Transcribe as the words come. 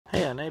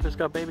Hey, our neighbor's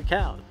got baby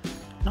cows.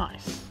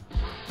 Nice.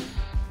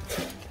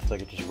 Looks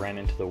like it just ran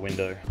into the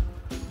window.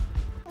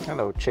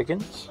 Hello,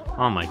 chickens.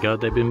 Oh my god,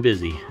 they've been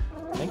busy.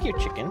 Thank you,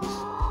 chickens.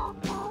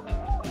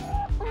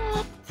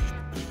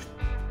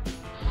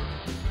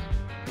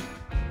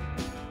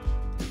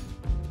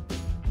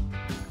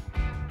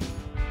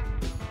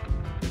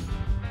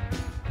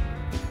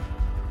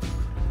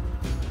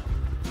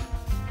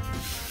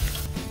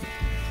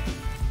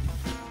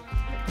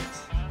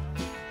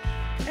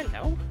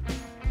 Hello.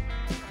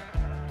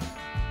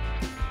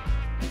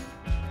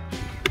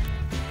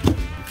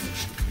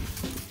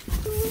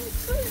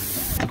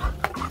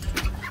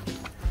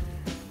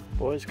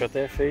 Boys got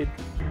their feed.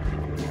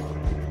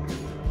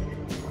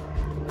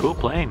 Cool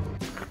plane.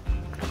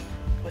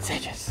 What's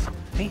that, Jess?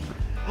 Hey.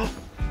 Oh,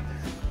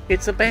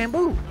 it's a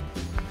bamboo.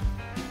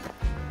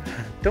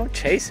 Don't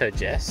chase her,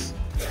 Jess.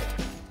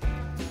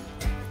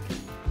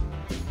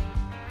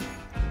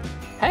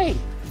 Hey,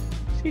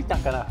 she's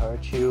not gonna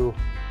hurt you.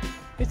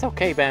 It's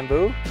okay,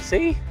 Bamboo.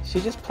 See?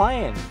 She's just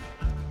playing.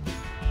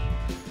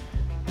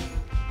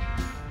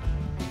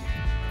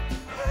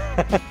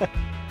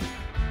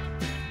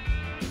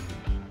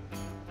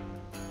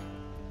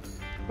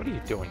 What are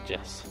you doing,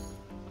 Jess?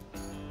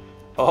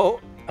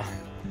 Oh,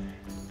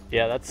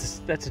 yeah,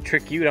 that's a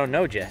trick you don't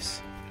know,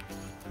 Jess.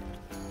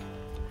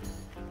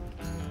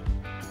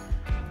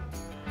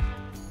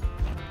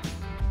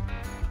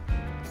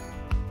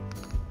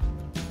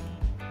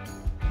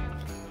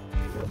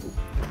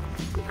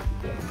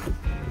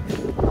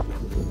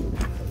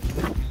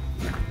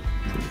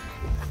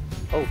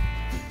 Oh,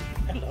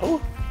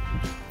 hello.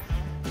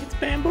 It's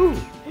Bamboo.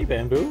 Hey,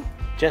 Bamboo.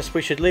 Jess,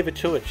 we should leave it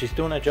to it. She's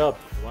doing her job.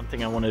 One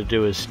thing I wanted to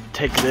do is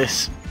take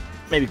this,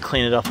 maybe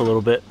clean it up a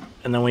little bit,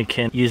 and then we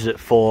can use it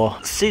for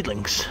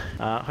seedlings.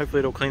 Hopefully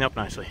it'll clean up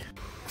nicely.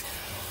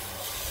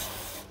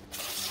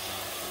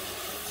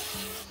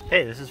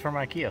 Hey, this is from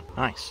IKEA.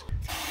 Nice.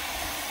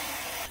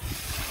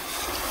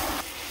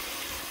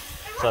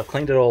 So I've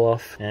cleaned it all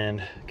off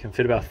and can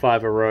fit about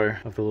 5 a row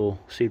of the little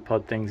seed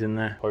pod things in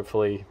there.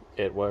 Hopefully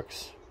it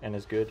works and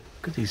is good.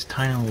 Look at these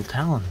tiny little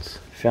talons.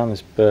 Found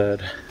this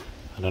bird.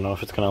 I don't know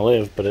if it's gonna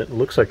live, but it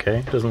looks okay.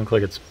 It doesn't look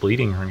like it's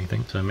bleeding or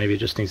anything, so maybe it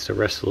just needs to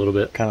rest a little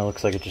bit. Kind of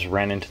looks like it just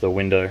ran into the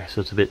window,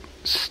 so it's a bit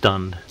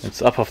stunned.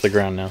 It's up off the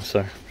ground now,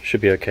 so it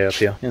should be okay up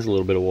here. There's a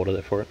little bit of water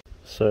there for it.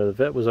 So the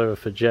vet was over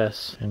for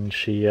Jess, and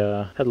she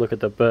had a look at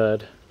the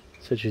bird.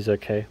 Said she's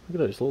okay.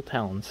 Look at those little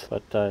talons.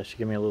 But she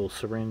gave me a little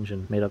syringe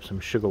and made up some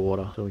sugar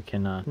water so we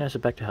can nurse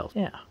it back to health.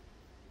 Yeah.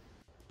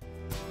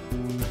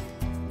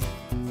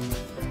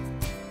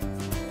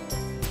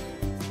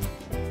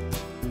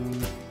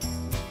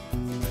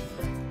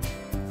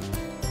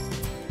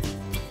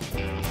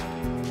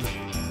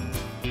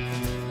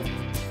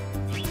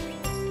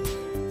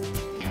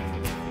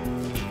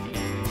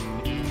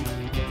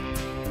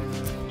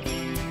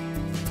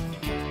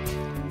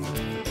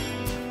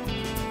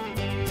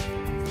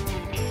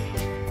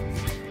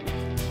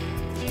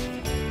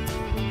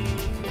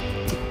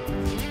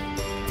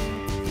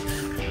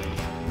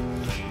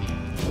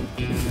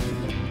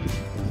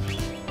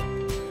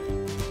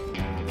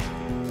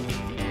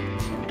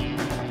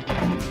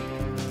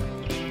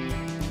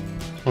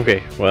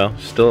 Okay, well,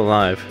 still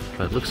alive,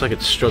 but it looks like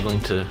it's still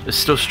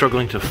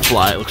struggling to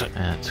fly. It looks like,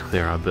 it's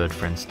clear our bird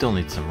friend still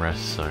needs some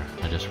rest, so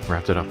I just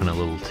wrapped it up in a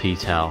little tea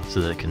towel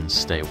so that it can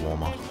stay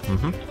warmer.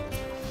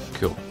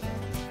 Cool.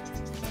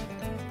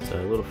 So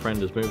little friend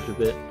has moved a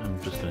bit.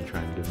 I'm just gonna try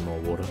and give him more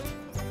water.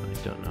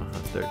 I don't know how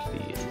thirsty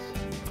he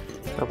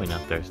is. Probably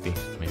not thirsty,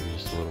 maybe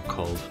just a little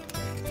cold.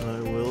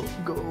 I will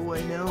go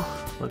away now.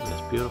 Look at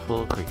this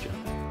beautiful creature.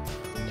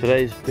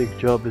 Today's big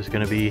job is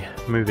gonna be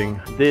moving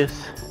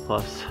this,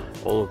 plus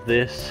all of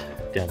this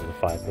down to the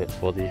fire pit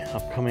for the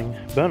upcoming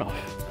burn off.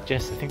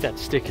 Jess, I think that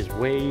stick is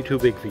way too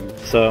big for you.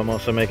 So I'm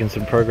also making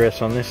some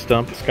progress on this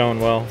stump. It's going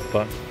well,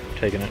 but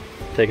taking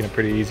it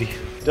pretty easy.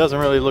 It doesn't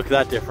really look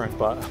that different,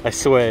 but I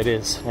swear it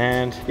is.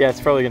 And yeah, it's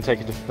probably gonna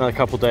take another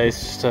couple days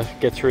just to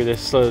get through this,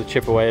 slowly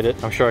chip away at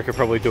it. I'm sure I could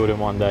probably do it in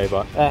one day,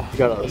 but we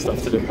got other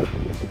stuff to do.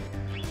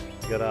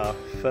 We got our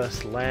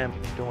first lamb.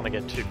 Don't want to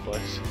get too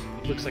close.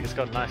 Looks like it's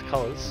got nice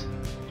colors.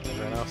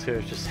 Everyone else here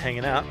is just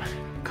hanging out.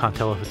 Can't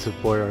tell if it's a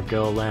boy or a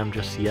girl lamb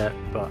just yet,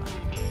 but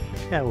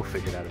yeah, we'll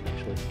figure it out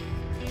eventually.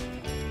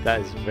 That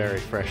is very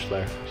fresh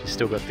though. She's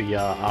still got the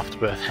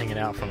afterbirth hanging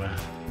out from her.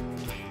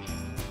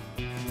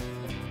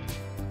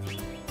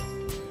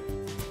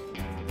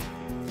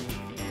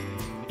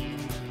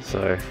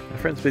 So, my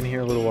friend's been here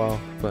a little while,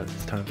 but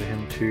it's time for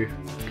him to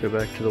go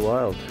back to the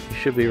wild. He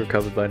should be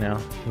recovered by now.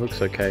 He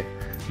looks okay.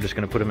 I'm just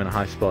going to put him in a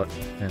high spot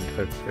and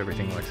hope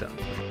everything works out.